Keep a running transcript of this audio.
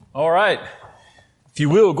All right. If you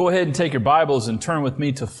will, go ahead and take your Bibles and turn with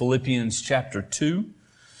me to Philippians chapter 2.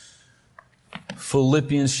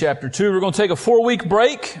 Philippians chapter 2. We're going to take a 4-week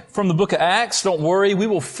break from the book of Acts. Don't worry, we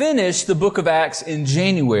will finish the book of Acts in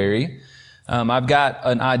January. I've got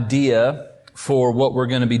an idea for what we're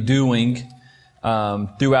going to be doing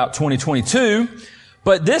throughout 2022.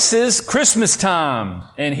 But this is Christmas time.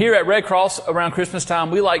 And here at Red Cross, around Christmas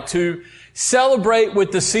time, we like to celebrate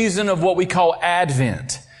with the season of what we call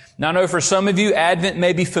Advent. Now, I know for some of you, Advent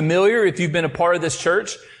may be familiar if you've been a part of this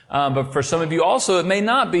church. But for some of you also, it may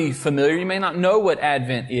not be familiar. You may not know what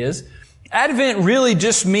Advent is. Advent really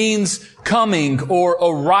just means coming or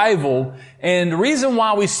arrival. And the reason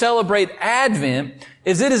why we celebrate Advent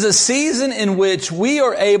is it is a season in which we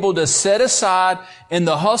are able to set aside in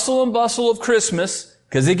the hustle and bustle of Christmas,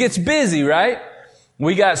 because it gets busy, right?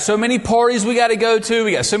 We got so many parties we got to go to.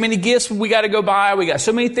 We got so many gifts we got to go buy. We got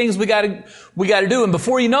so many things we got to do. And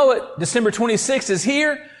before you know it, December 26th is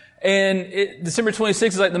here. And December 26th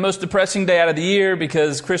is like the most depressing day out of the year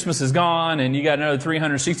because Christmas is gone and you got another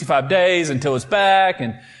 365 days until it's back,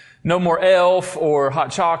 and no more Elf or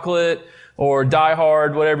hot chocolate or Die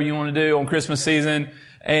Hard, whatever you want to do on Christmas season.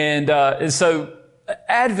 And so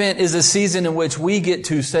Advent is a season in which we get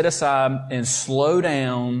to set aside and slow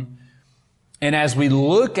down. And as we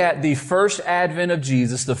look at the first advent of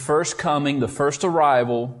Jesus, the first coming, the first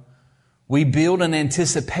arrival, we build an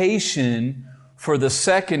anticipation for the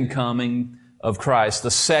second coming of Christ,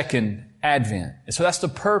 the second advent. And so that's the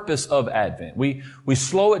purpose of Advent. We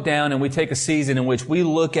slow it down and we take a season in which we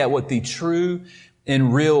look at what the true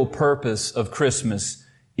and real purpose of Christmas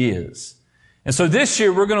is. And so this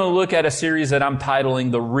year we're going to look at a series that I'm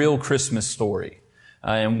titling The Real Christmas Story.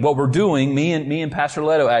 And what we're doing, me and Pastor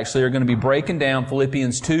Leto actually are going to be breaking down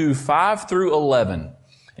Philippians 2, 5 through 11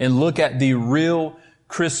 and look at the real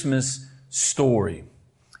Christmas story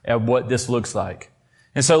and what this looks like.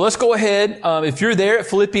 And so let's go ahead. If you're there at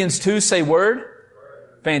Philippians 2, say word.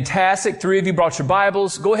 Fantastic. 3 of you brought your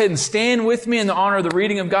Bibles. Go ahead and stand with me in the honor of the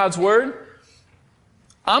reading of God's Word.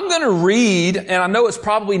 I'm going to read, and I know it's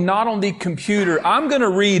probably not on the computer, I'm going to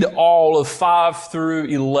read all of 5 through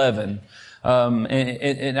 11.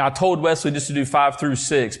 And I told Wesley just to do 5 through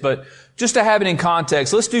 6, but just to have it in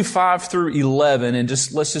context, let's do 5 through 11 and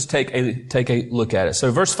let's just take a look at it.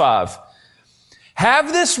 So verse 5.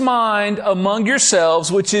 Have this mind among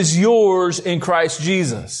yourselves, which is yours in Christ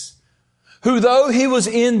Jesus, who though he was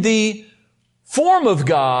in the form of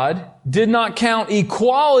God, did not count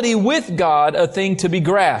equality with God a thing to be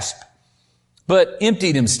grasped, but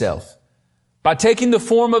emptied himself by taking the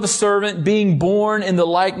form of a servant, being born in the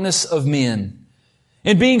likeness of men.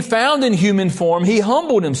 And being found in human form, he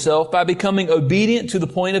humbled himself by becoming obedient to the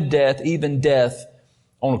point of death, even death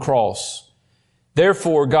on a cross.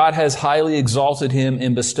 Therefore, God has highly exalted him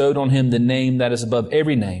and bestowed on him the name that is above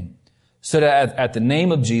every name, so that at the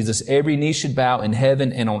name of Jesus, every knee should bow in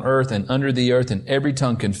heaven and on earth and under the earth, and every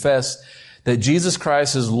tongue confess that Jesus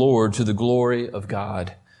Christ is Lord, to the glory of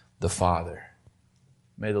God the Father.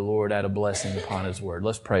 May the Lord add a blessing upon His Word.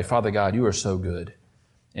 Let's pray. Father God, You are so good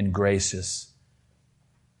and gracious.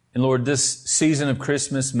 And Lord, this season of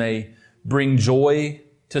Christmas may bring joy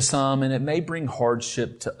to some and it may bring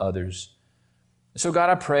hardship to others. So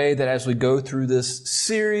God, I pray that as we go through this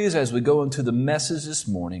series, as we go into the message this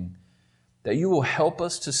morning, that You will help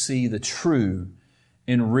us to see the true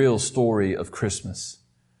and real story of Christmas.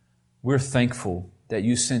 We're thankful that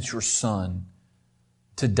You sent Your Son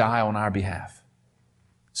to die on our behalf,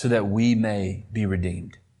 so that we may be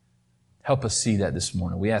redeemed. Help us see that this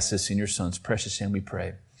morning. We ask this in Your Son's precious name we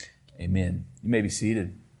pray. Amen. You may be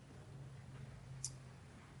seated.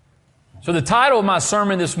 So the title of my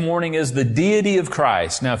sermon this morning is The Deity of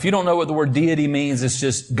Christ. Now, if you don't know what the word deity means, it's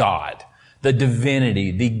just God, the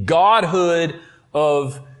divinity, the godhood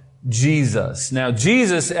of Jesus. Now,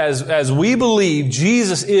 Jesus, as we believe,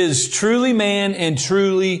 Jesus is truly man and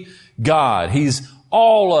truly God. He's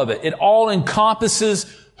all of it. It all encompasses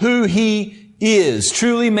who He is,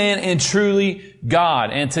 truly man and truly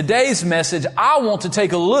God. And today's message, I want to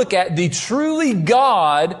take a look at the truly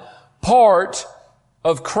God part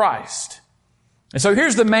of Christ. And so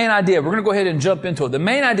here's the main idea. We're going to go ahead and jump into it. The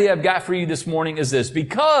main idea I've got for you this morning is this.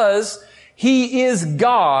 Because He is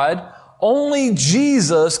God, only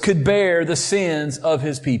Jesus could bear the sins of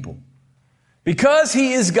His people. Because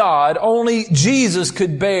He is God, only Jesus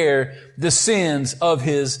could bear the sins of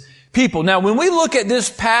His people. Now, when we look at this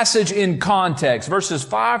passage in context, verses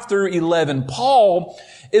 5 through 11, Paul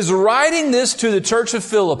is writing this to the church of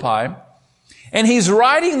Philippi, and he's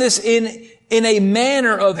writing this in in a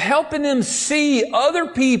manner of helping them see other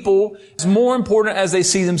people as more important as they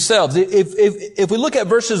see themselves. If we look at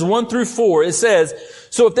verses 1 through 4, it says,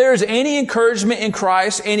 "So if there is any encouragement in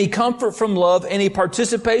Christ, any comfort from love, any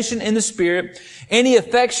participation in the Spirit, any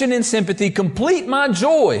affection and sympathy, complete my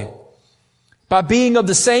joy by being of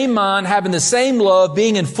the same mind, having the same love,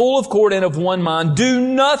 being in full accord and of one mind. Do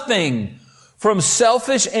nothing from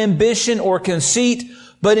selfish ambition or conceit,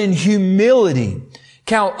 but in humility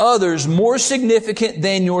count others more significant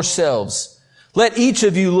than yourselves. Let each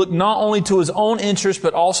of you look not only to his own interest,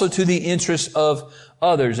 but also to the interest of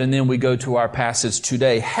others." And then we go to our passage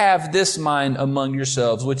today. "Have this mind among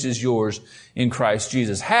yourselves, which is yours in Christ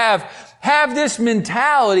Jesus." Have this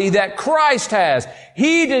mentality that Christ has.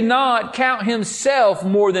 He did not count himself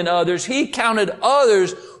more than others. He counted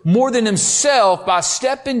others more than himself by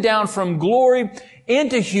stepping down from glory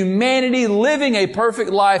into humanity, living a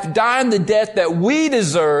perfect life, dying the death that we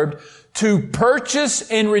deserved to purchase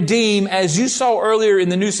and redeem, as you saw earlier in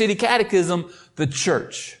the New City Catechism, the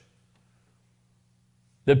church,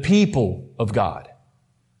 the people of God.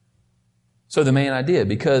 So the main idea,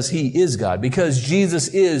 because He is God, because Jesus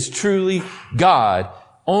is truly God,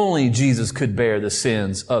 only Jesus could bear the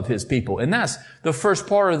sins of His people. And that's the first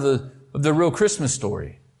part of the real Christmas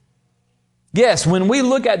story. Yes, when we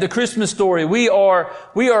look at the Christmas story, we are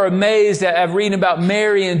amazed at reading about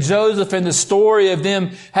Mary and Joseph and the story of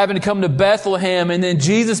them having to come to Bethlehem, and then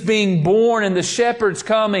Jesus being born and the shepherds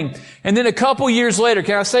coming. And then a couple years later,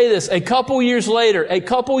 can I say this? A couple years later,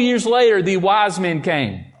 the wise men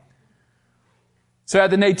came. So at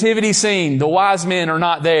the nativity scene, the wise men are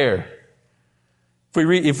not there.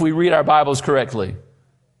 If we read our Bibles correctly.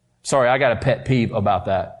 Sorry, I got a pet peeve about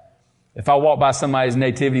that. If I walk by somebody's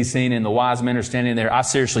nativity scene and the wise men are standing there, I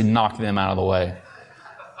seriously knock them out of the way.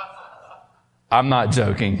 I'm not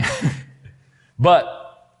joking. But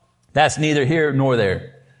that's neither here nor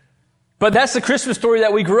there. But that's the Christmas story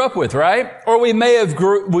that we grew up with, right? Or we may have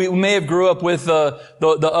grew up with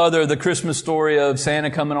the Christmas story of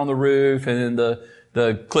Santa coming on the roof and then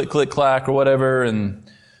the click, click, clack or whatever. And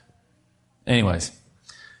anyways,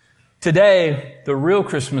 today, the real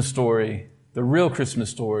Christmas story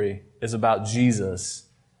is about Jesus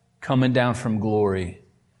coming down from glory,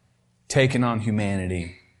 taking on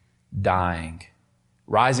humanity, dying,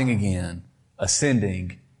 rising again,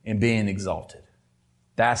 ascending, and being exalted.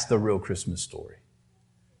 That's the real Christmas story.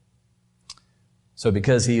 So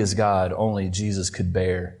because He is God, only Jesus could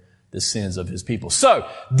bear the sins of His people. So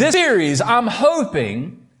this series, I'm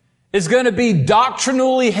hoping, is going to be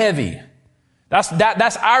doctrinally heavy.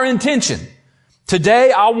 That's our intention.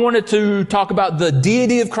 Today, I wanted to talk about the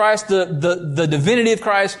deity of Christ, the divinity of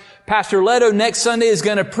Christ. Pastor Leto next Sunday is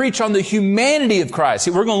going to preach on the humanity of Christ.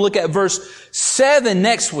 We're going to look at verse 7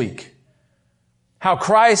 next week. How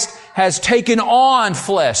Christ has taken on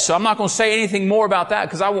flesh. So I'm not going to say anything more about that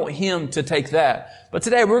because I want Him to take that. But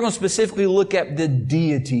today, we're going to specifically look at the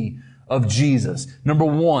deity of Jesus. Number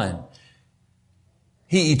one,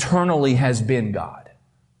 He eternally has been God.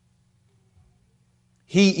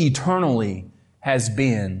 He eternally has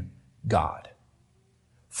been God.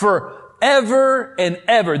 Forever and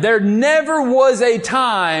ever. There never was a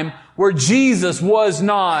time where Jesus was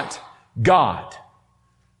not God.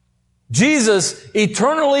 Jesus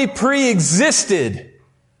eternally pre-existed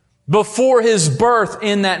before His birth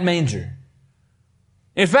in that manger.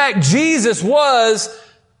 In fact, Jesus was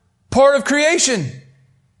part of creation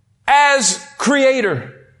as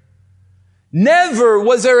Creator. Never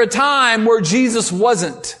was there a time where Jesus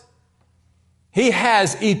wasn't. He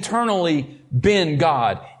has eternally been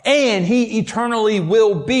God, and He eternally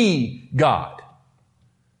will be God.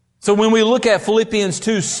 So when we look at Philippians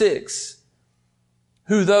 2:6,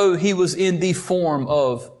 who though He was in the form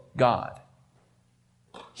of God,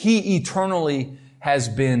 He eternally has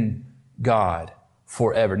been God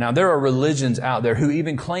forever. Now there are religions out there who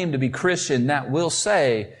even claim to be Christian that will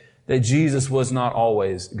say that Jesus was not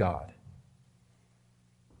always God.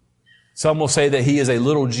 Some will say that He is a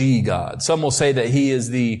little g God. Some will say that He is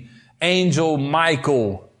the angel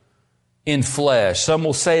Michael in flesh. Some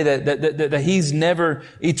will say that He's never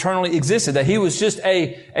eternally existed, that He was just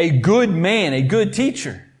a good man, a good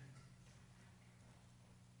teacher.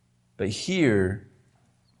 But here,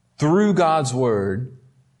 through God's Word,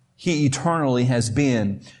 He eternally has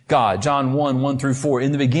been God. John 1 through 4,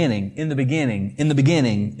 in the beginning, when?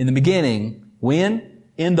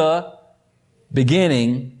 In the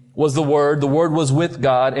beginning was the Word was with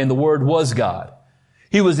God, and the Word was God.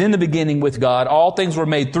 He was in the beginning with God. All things were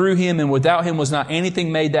made through Him, and without Him was not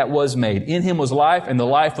anything made that was made. In Him was life, and the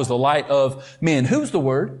life was the light of men. Who's the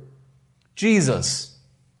Word? Jesus.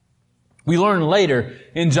 We learn later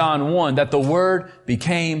in John 1 that the Word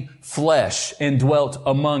became flesh and dwelt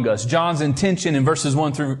among us. John's intention in verses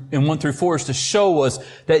 1 through 4 is to show us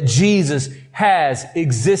that Jesus has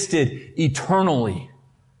existed eternally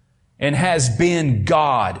and has been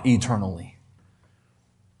God eternally.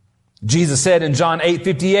 Jesus said in John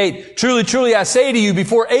 8:58, "Truly, truly, I say to you,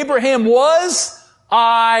 before Abraham was,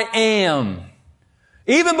 I am."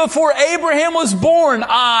 Even before Abraham was born,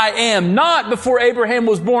 I am. Not before Abraham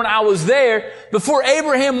was born, I was there. Before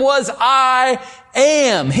Abraham was, I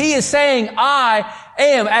am. He is saying, I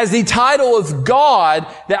am, as the title of God,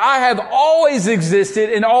 that I have always existed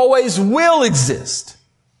and always will exist.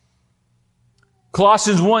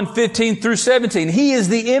 Colossians 1:15 through 17. He is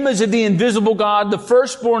the image of the invisible God, the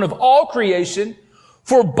firstborn of all creation.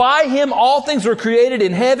 For by Him all things were created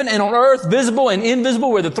in heaven and on earth, visible and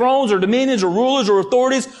invisible, whether thrones or dominions or rulers or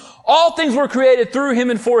authorities. All things were created through Him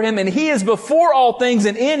and for Him, and He is before all things,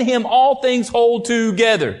 and in Him all things hold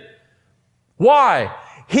together. Why?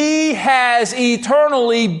 He has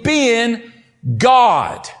eternally been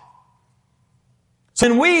God. So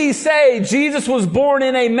when we say Jesus was born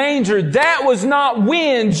in a manger, that was not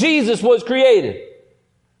when Jesus was created.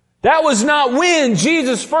 That was not when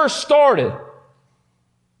Jesus first started.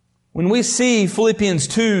 When we see Philippians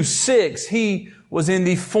 2:6, He was in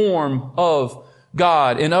the form of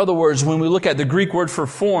God. In other words, when we look at the Greek word for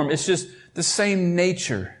form, it's just the same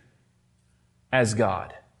nature as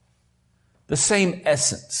God. The same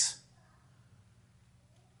essence.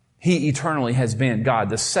 He eternally has been God,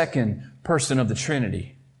 the second person of the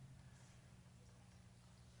Trinity.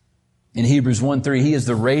 In Hebrews 1:3, He is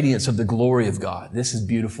the radiance of the glory of God. This is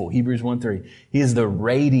beautiful. Hebrews 1:3. He is the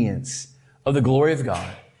radiance of the glory of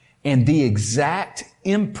God and the exact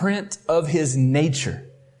imprint of His nature.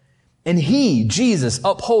 And He, Jesus,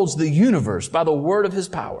 upholds the universe by the word of His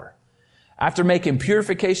power. After making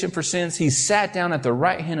purification for sins, He sat down at the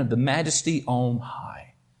right hand of the Majesty on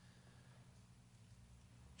high.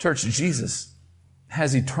 Church, Jesus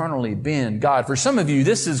has eternally been God. For some of you,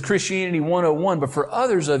 this is Christianity 101, but for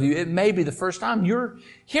others of you, it may be the first time you're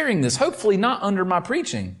hearing this, hopefully not under my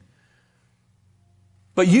preaching.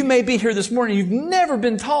 But you may be here this morning, you've never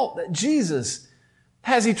been taught that Jesus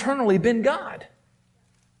has eternally been God.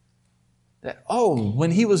 That,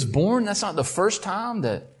 when He was born, that's not the first time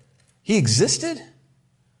that He existed?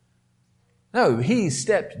 No, He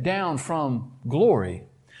stepped down from glory.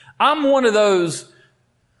 I'm one of those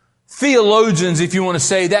theologians, if you want to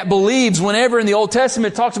say, that believes whenever in the Old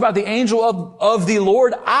Testament it talks about the angel of the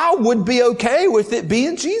Lord, I would be okay with it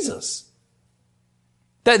being Jesus.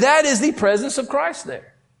 That is the presence of Christ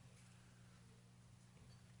there.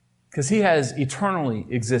 Because He has eternally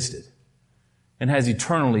existed and has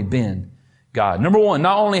eternally been God. Number one,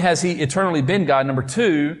 not only has He eternally been God, number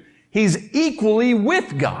two, He's equally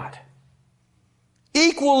with God.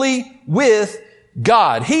 Equally with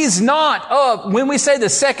God. He's not when we say the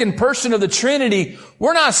second person of the Trinity,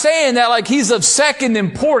 we're not saying that like He's of second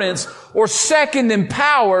importance or second in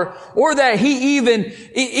power, or that He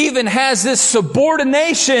even has this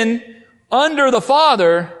subordination under the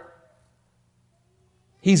Father.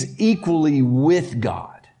 He's equally with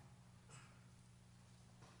God.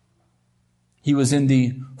 He was in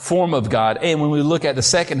the form of God. And when we look at the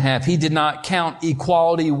second half, He did not count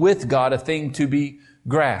equality with God a thing to be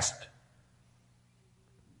grasped.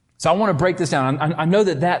 So I want to break this down. I know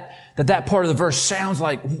that part of the verse sounds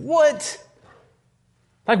like, what?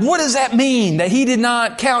 Like, what does that mean? That He did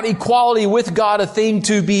not count equality with God a thing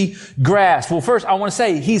to be grasped. Well, first, I want to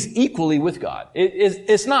say He's equally with God.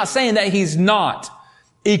 It's not saying that He's not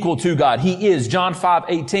equal to God. He is. John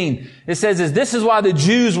 5:18. It says this is why the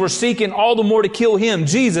Jews were seeking all the more to kill Him,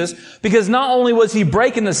 Jesus, because not only was He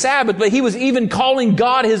breaking the Sabbath, but He was even calling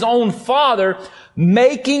God His own Father,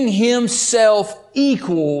 making Himself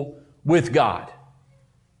equal with God.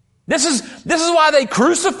 This is why they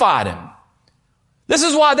crucified Him. This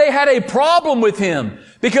is why they had a problem with Him.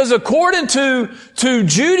 Because according to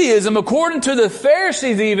Judaism, according to the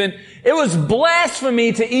Pharisees even, it was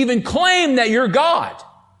blasphemy to even claim that you're God.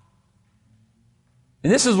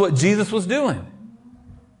 And this is what Jesus was doing.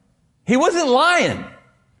 He wasn't lying.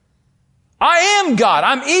 I am God.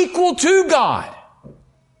 I'm equal to God.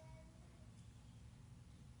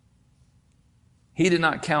 He did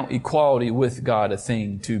not count equality with God a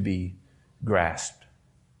thing to be grasped.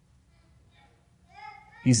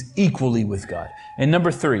 He's equally with God. And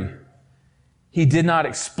number three, He did not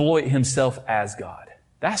exploit Himself as God.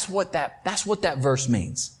 That's what that verse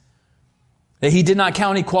means. That He did not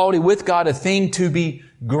count equality with God a thing to be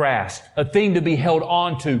grasped, a thing to be held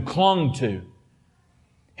on to, clung to.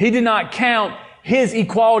 He did not count His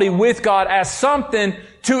equality with God as something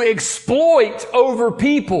to exploit over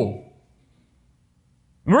people.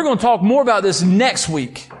 And we're going to talk more about this next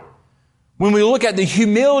week when we look at the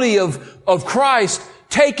humility of Christ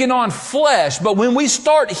taking on flesh. But when we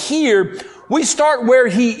start here, we start where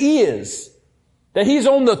He is. That He's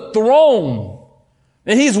on the throne.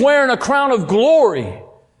 That He's wearing a crown of glory.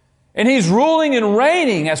 And He's ruling and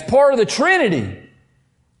reigning as part of the Trinity.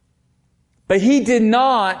 But He did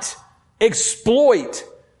not exploit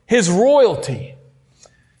His royalty.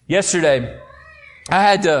 Yesterday, I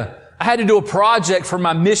had to do a project for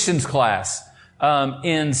my missions class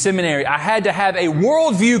in seminary. I had to have a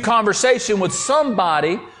worldview conversation with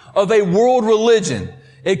somebody of a world religion.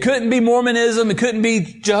 It couldn't be Mormonism. It couldn't be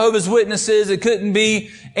Jehovah's Witnesses. It couldn't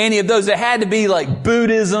be any of those. It had to be like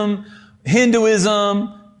Buddhism,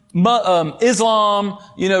 Hinduism, Islam,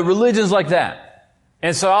 religions like that.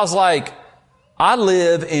 And so I was like, I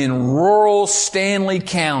live in rural Stanley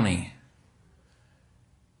County.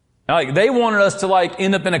 Like, they wanted us to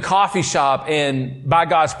end up in a coffee shop and by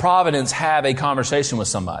God's providence have a conversation with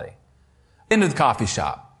somebody. Into the coffee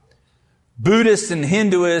shop. Buddhists and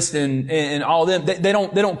Hinduists and all of them, they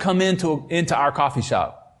don't come into our coffee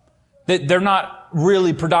shop. They're not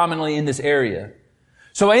really predominantly in this area.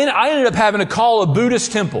 So I ended up having to call a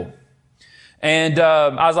Buddhist temple. And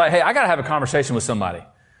I was like, hey, I got to have a conversation with somebody.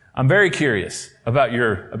 I'm very curious about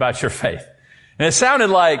your faith. And it sounded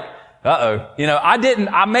like,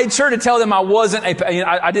 I made sure to tell them I wasn't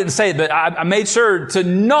I didn't say it, but I made sure to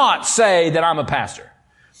not say that I'm a pastor.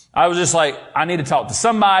 I was just like, I need to talk to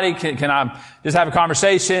somebody. Can I just have a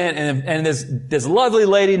conversation? And this lovely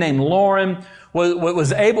lady named Lauren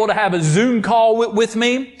was able to have a Zoom call with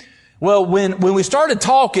me. Well, when we started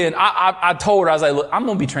talking, I told her, I was like, look, I'm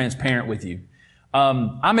going to be transparent with you.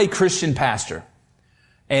 I'm a Christian pastor.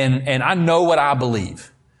 And I know what I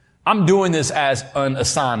believe. I'm doing this as an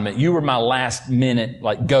assignment. You were my last minute,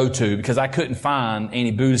 go-to because I couldn't find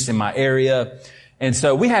any Buddhists in my area. And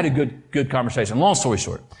so we had a good conversation. Long story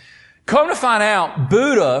short. Come to find out,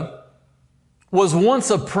 Buddha was once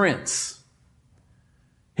a prince.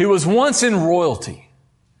 He was once in royalty.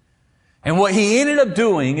 And what he ended up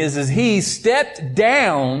doing is he stepped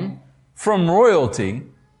down from royalty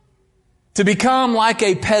to become like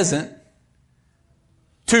a peasant,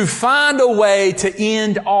 to find a way to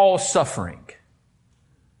end all suffering.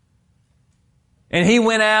 And he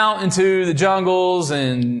went out into the jungles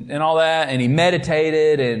and all that, and he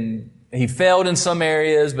meditated, and he failed in some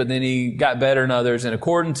areas, but then he got better in others. And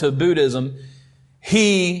according to Buddhism,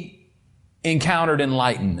 he encountered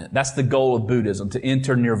enlightenment. That's the goal of Buddhism, to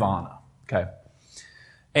enter nirvana. Okay.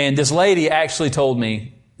 And this lady actually told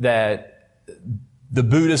me that the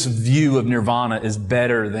Buddhist view of nirvana is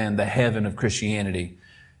better than the heaven of Christianity.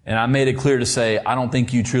 And I made it clear to say, I don't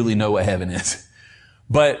think you truly know what heaven is.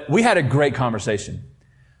 But we had a great conversation.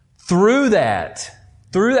 Through that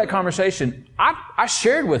conversation, I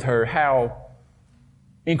shared with her how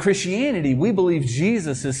in Christianity, we believe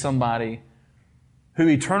Jesus is somebody who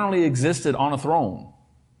eternally existed on a throne.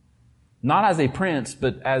 Not as a prince,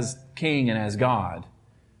 but as king and as God.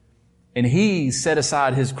 And He set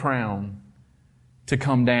aside His crown to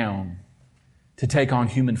come down, to take on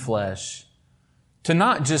human flesh, to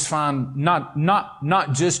not just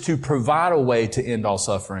not just to provide a way to end all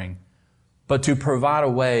suffering, but to provide a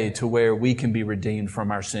way to where we can be redeemed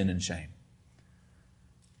from our sin and shame.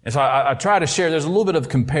 And so I try to share, there's a little bit of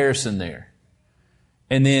comparison there.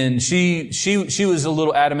 And then she was a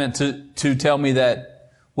little adamant to tell me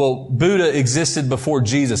that, well, Buddha existed before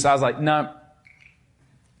Jesus. I was like,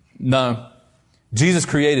 no, Jesus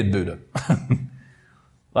created Buddha.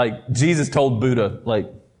 Jesus told Buddha,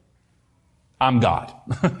 I'm God.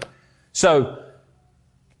 So,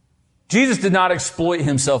 Jesus did not exploit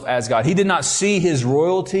Himself as God. He did not see His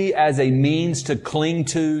royalty as a means to cling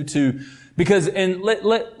because, and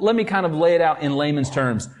let me kind of lay it out in layman's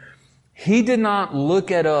terms. He did not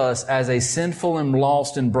look at us as a sinful and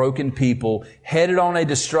lost and broken people headed on a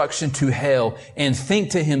destruction to hell and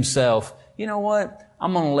think to Himself, you know what?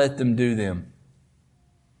 I'm going to let them do them.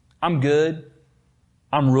 I'm good.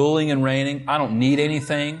 I'm ruling and reigning. I don't need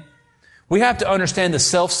anything. We have to understand the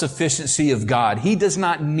self-sufficiency of God. He does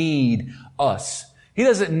not need us. He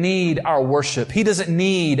doesn't need our worship. He doesn't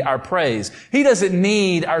need our praise. He doesn't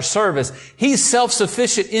need our service. He's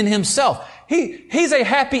self-sufficient in Himself. He's a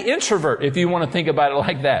happy introvert, if you want to think about it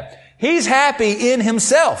like that. He's happy in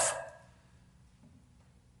Himself.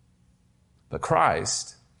 But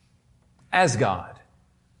Christ, as God,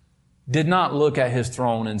 did not look at His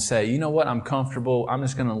throne and say, you know what, I'm comfortable. I'm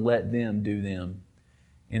just going to let them do them.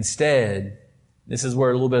 Instead, this is where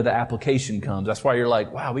a little bit of the application comes. That's why you're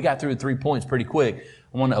like, wow, we got through 3 points pretty quick.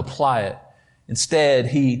 I want to apply it. Instead,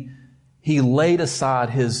 He laid aside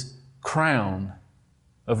His crown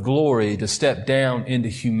of glory to step down into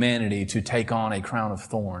humanity to take on a crown of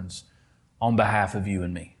thorns on behalf of you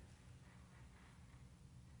and me.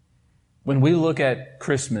 When we look at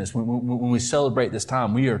Christmas, when we celebrate this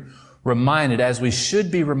time, we are reminded, as we should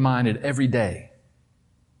be reminded every day,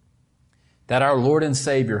 that our Lord and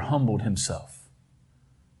Savior humbled Himself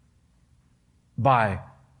by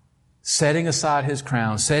setting aside His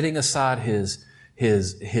crown, setting aside His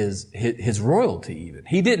royalty even.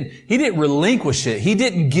 He didn't relinquish it. He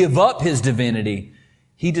didn't give up His divinity.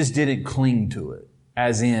 He just didn't cling to it,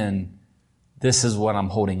 as in, this is what I'm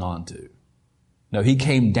holding on to. No, He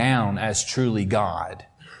came down as truly God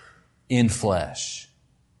in flesh.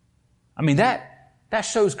 I mean, that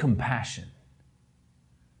shows compassion.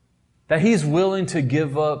 That He's willing to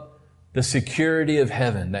give up the security of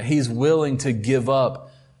heaven. That He's willing to give up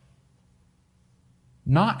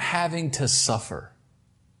not having to suffer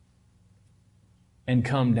and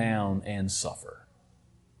come down and suffer.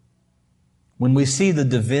 When we see the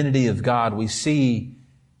divinity of God, we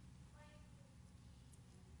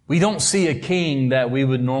don't see a king that we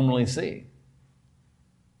would normally see.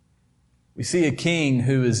 We see a king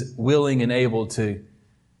who is willing and able to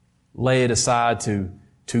lay it aside, to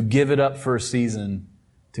give it up for a season,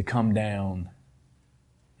 to come down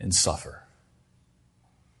and suffer.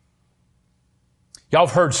 Y'all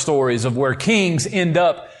have heard stories of where kings end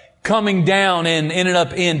up coming down and ended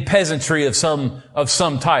up in peasantry of some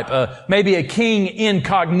type. Maybe a king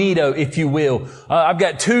incognito, if you will. I've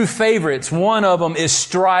got two favorites. One of them is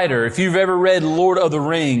Strider. If you've ever read Lord of the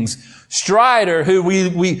Rings, Strider, who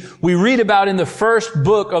we read about in the first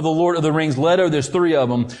book of the Lord of the Rings, Leto, there's 3 of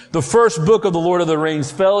them. The first book of the Lord of the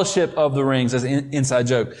Rings, Fellowship of the Rings, as an inside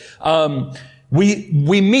joke.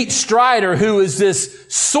 We meet Strider, who is this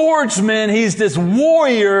swordsman. He's this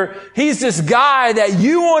warrior. He's this guy that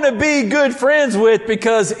you want to be good friends with,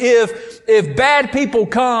 because if bad people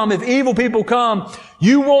come, if evil people come,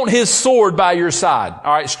 you want his sword by your side.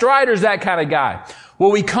 All right. Strider's that kind of guy.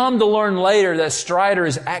 Well, we come to learn later that Strider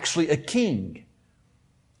is actually a king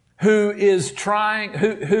who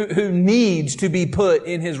needs to be put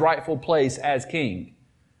in his rightful place as king.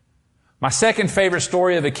 My second favorite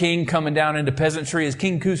story of a king coming down into peasantry is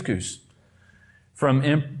King Couscous from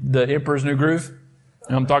the Emperor's New Groove. You know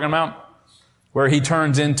what I'm talking about? Where he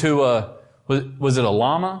turns into was it a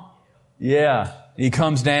llama? Yeah. He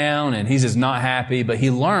comes down and he's just not happy, but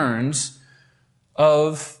he learns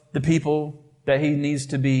of the people that he needs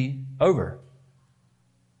to be over.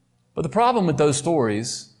 But the problem with those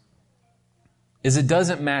stories is it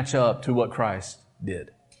doesn't match up to what Christ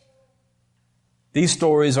did. These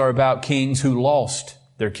stories are about kings who lost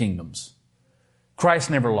their kingdoms. Christ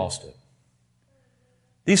never lost it.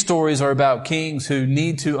 These stories are about kings who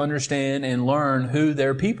need to understand and learn who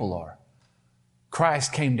their people are.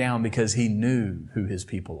 Christ came down because He knew who His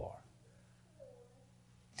people are.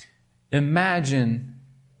 Imagine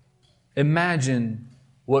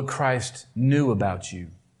what Christ knew about you.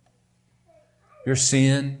 Your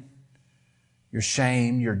sin, your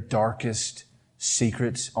shame, your darkest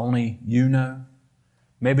secrets, only you know.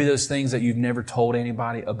 Maybe those things that you've never told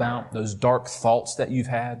anybody about, those dark thoughts that you've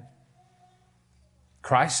had.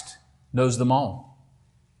 Christ knows them all.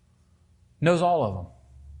 Knows all of them.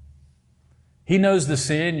 He knows the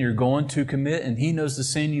sin you're going to commit, and He knows the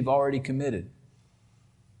sin you've already committed.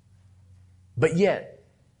 But yet,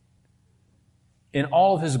 in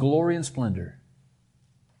all of His glory and splendor,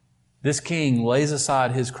 this king lays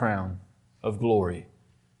aside his crown of glory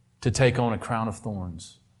to take on a crown of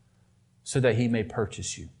thorns so that He may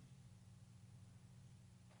purchase you.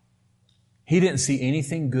 He didn't see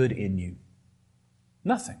anything good in you.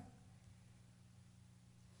 Nothing.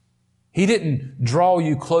 He didn't draw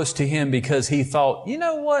you close to Him because He thought, you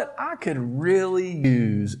know what, I could really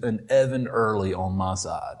use an Evan Early on my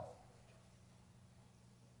side.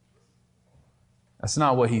 That's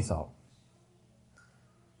not what He thought.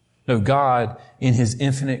 No, God, in His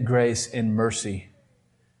infinite grace and mercy,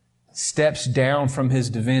 steps down from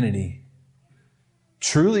His divinity.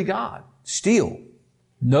 Truly God, still,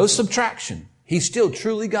 no subtraction. He's still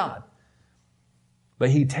truly God. But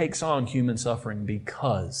He takes on human suffering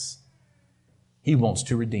because He wants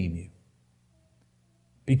to redeem you.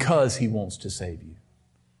 Because He wants to save you.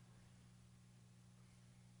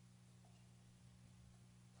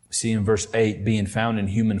 See in verse 8, being found in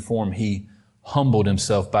human form, He humbled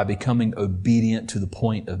Himself by becoming obedient to the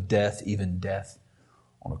point of death, even death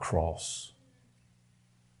on a cross.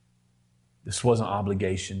 This wasn't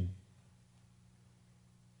obligation.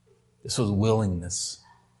 This was willingness.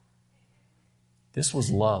 This was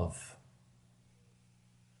love.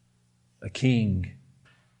 a king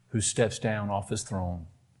who steps down off his throne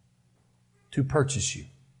to purchase you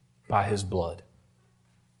by his blood.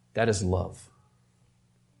 That is love.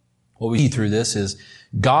 What we see through this is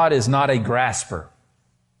God is not a grasper.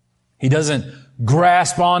 He doesn't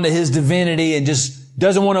grasp onto his divinity and just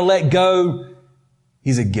doesn't want to let go.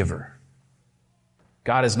 He's a giver.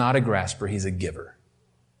 God is not a grasper. He's a giver.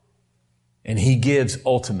 And he gives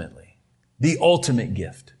ultimately, the ultimate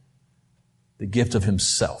gift, the gift of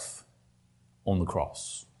himself on the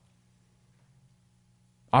cross.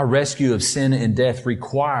 Our rescue of sin and death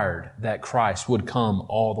required that Christ would come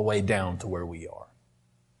all the way down to where we are.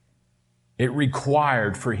 It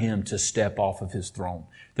required for him to step off of his throne.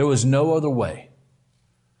 There was no other way.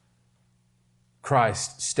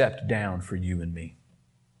 Christ stepped down for you and me.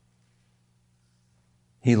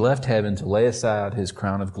 He left heaven to lay aside his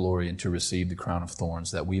crown of glory and to receive the crown of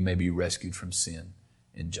thorns that we may be rescued from sin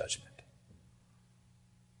and judgment.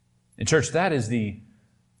 And church, that is the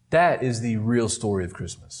real story of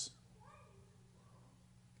Christmas.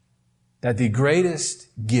 That the greatest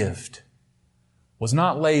gift was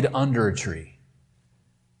not laid under a tree,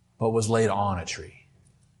 but was laid on a tree.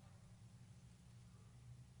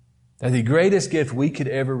 That the greatest gift we could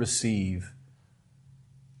ever receive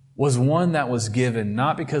was one that was given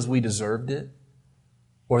not because we deserved it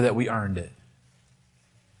or that we earned it,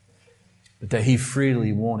 but that he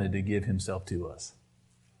freely wanted to give himself to us.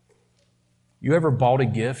 You ever bought a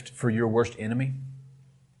gift for your worst enemy? I'm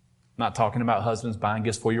not talking about husbands buying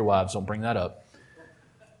gifts for your wives. Don't bring that up.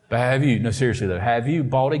 But seriously though, have you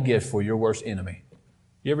bought a gift for your worst enemy?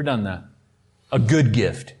 You ever done that? A good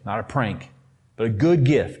gift, not a prank, but a good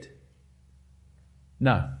gift.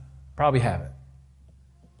 No, probably haven't.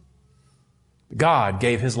 God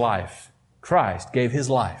gave his life. Christ gave his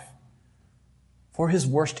life for his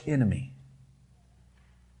worst enemy.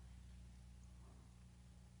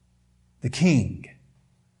 The King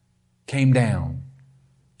came down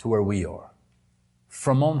to where we are,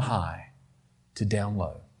 from on high to down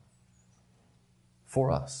low,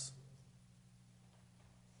 for us.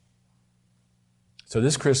 So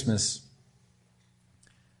this Christmas,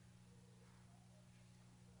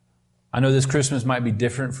 I know this Christmas might be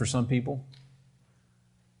different for some people.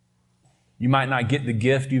 You might not get the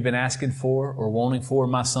gift you've been asking for or wanting for.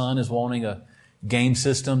 My son is wanting a game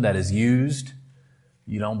system that is used.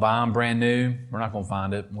 You don't buy them brand new. We're not going to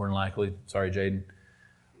find it, more than likely. Sorry, Jaden.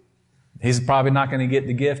 He's probably not going to get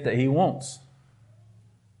the gift that he wants.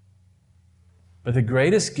 But the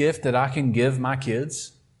greatest gift that I can give my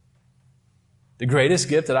kids, the greatest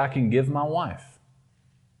gift that I can give my wife,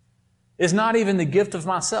 is not even the gift of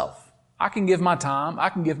myself. I can give my time, I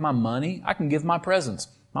can give my money, I can give my presents.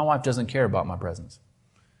 My wife doesn't care about my presents.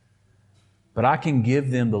 But I can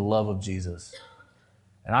give them the love of Jesus.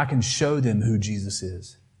 And I can show them who Jesus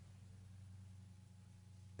is.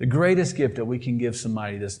 The greatest gift that we can give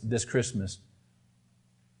somebody this Christmas,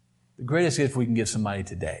 the greatest gift we can give somebody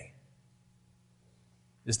today,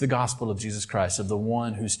 is the gospel of Jesus Christ, of the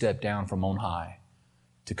one who stepped down from on high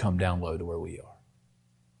to come down low to where we are.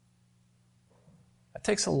 It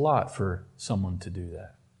takes a lot for someone to do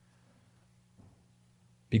that.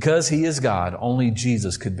 Because he is God, only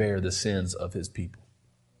Jesus could bear the sins of his people.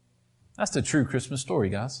 That's the true Christmas story,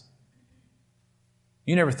 guys.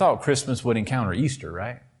 You never thought Christmas would encounter Easter,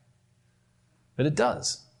 right? But it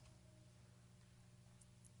does.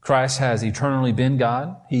 Christ has eternally been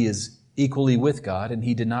God. He is equally with God, and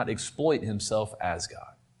he did not exploit himself as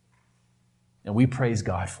God. And we praise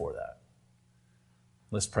God for that.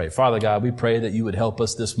 Let's pray. Father God, we pray that you would help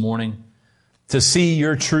us this morning to see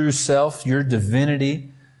your true self, your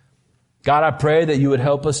divinity. God, I pray that you would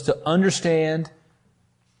help us to understand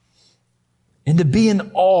and to be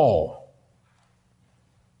in awe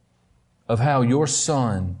of how your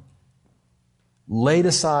Son laid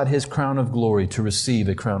aside his crown of glory to receive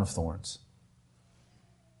a crown of thorns.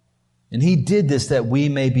 And he did this that we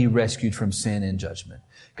may be rescued from sin and judgment.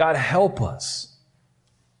 God, help us.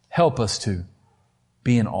 Help us to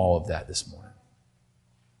be in awe of that this morning.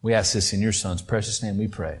 We ask this in your Son's precious name we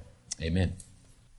pray. Amen.